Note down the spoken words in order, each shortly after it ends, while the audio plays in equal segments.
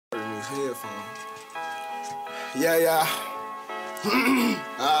headphone. Yeah.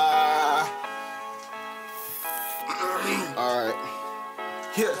 Alright.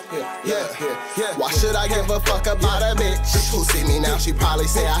 Yeah. Why should I give a fuck about a bitch who see me now? She probably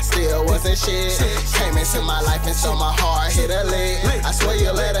say I still wasn't shit. Came into my life and so my heart hit a lick. I swear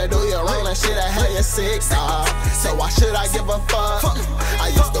you let her do your wrong and shit, I had you sick. So why should I give a fuck? I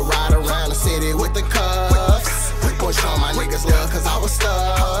used to ride around the city with the cuffs, push on my niggas love cause I was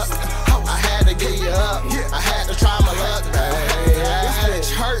stuck. I had to get you up, I had to try my luck, babe. This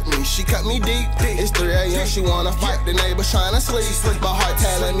bitch hurt me, she cut me deep. It's 3 AM, she wanna fight, the neighbors trying to sleep. My heart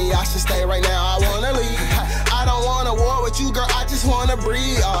telling me I should stay right now, I wanna leave. I don't want a war with you, girl, I just wanna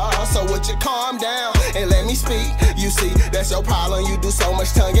breathe. So would you calm down and let me speak? You see, that's your problem, you do so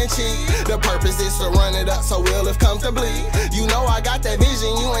much tongue in cheek. The purpose is to run it up so we'll live comfortably. You know I got that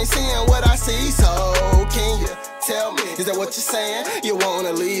vision, you ain't seeing what I see. So can you tell me, is that what you're saying? You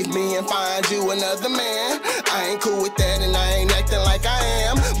wanna leave me and find you another man? I ain't cool with that and I ain't acting like I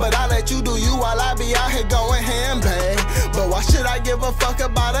am, but I let you do you while I be out here going ham, babe. But why should I give a fuck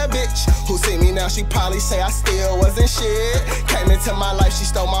about a bitch who see me now? She probably say I still wasn't shit. Came into my life, she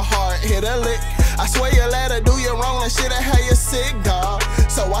stole my heart, hit a lick. I swear you let her do you wrong and shit, I had you sick, dawg.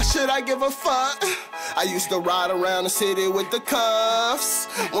 So why should I give a fuck? I used to ride around the city with the cuffs,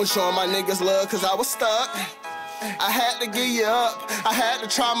 wasn't showing my niggas love cause I was stuck. I had to get you up, I had to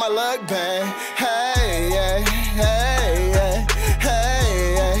try my luck, babe. Hey,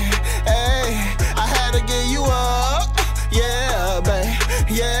 I had to get you up, yeah, babe,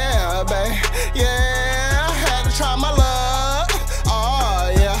 yeah, I had to try my luck,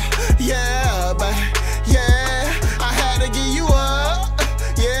 oh, yeah, babe, yeah, I had to get you up,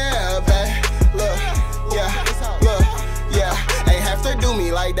 yeah, babe, look, ain't have to do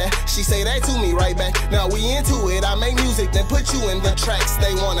me like that. She say that to me right back. Now we into it. I make music, then put you in the tracks.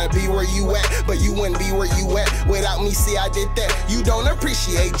 They wanna be where you at, but you wouldn't be where you at without me. See, I did that. You don't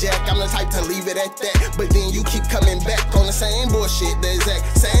appreciate Jack. I'm the type to leave it at that. But then you keep coming back on the same bullshit, the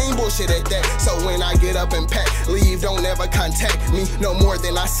exact same bullshit at that. So when I get up and pack, leave, don't ever contact me no more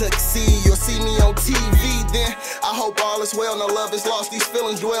than I succeed. You'll see me on TV then. I hope all is well, no love is lost, these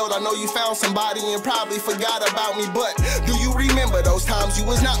feelings dwelled. I know you found somebody and probably forgot about me, but do you remember those times you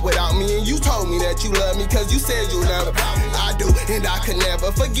was not without me and you told me that you love me cause you said you never? I do, and I could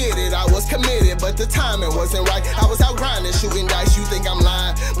never forget it. I was committed, but the timing wasn't right. I was out grinding, shooting dice. You think I'm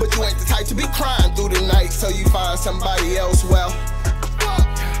lying, but you ain't the type to be crying through the night. So you find somebody else. Well,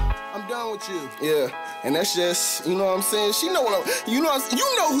 I'm done with you. Yeah, and that's just, you know what I'm saying? She know what I'm, you know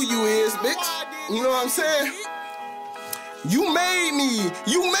who you is, bitch. You know what I'm saying? You made me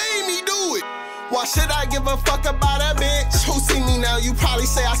do it. Why should I give a fuck about a bitch who see me now? You probably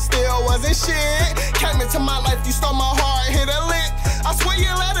say I still wasn't shit. Came into my life, you stole my heart, hit a lick. I swear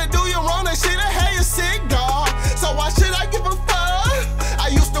you let her do you wrong and shit, I had you sick, dawg. So why should I give a fuck? I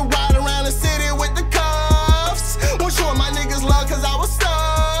used to ride around the city with the cuffs, was showing my niggas love cause I was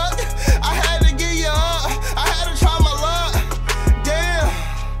stuck. I had to get you up, I had to try my luck. Damn.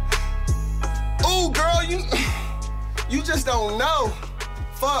 Ooh, girl, you just don't know.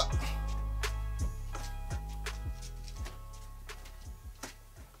 Fuck.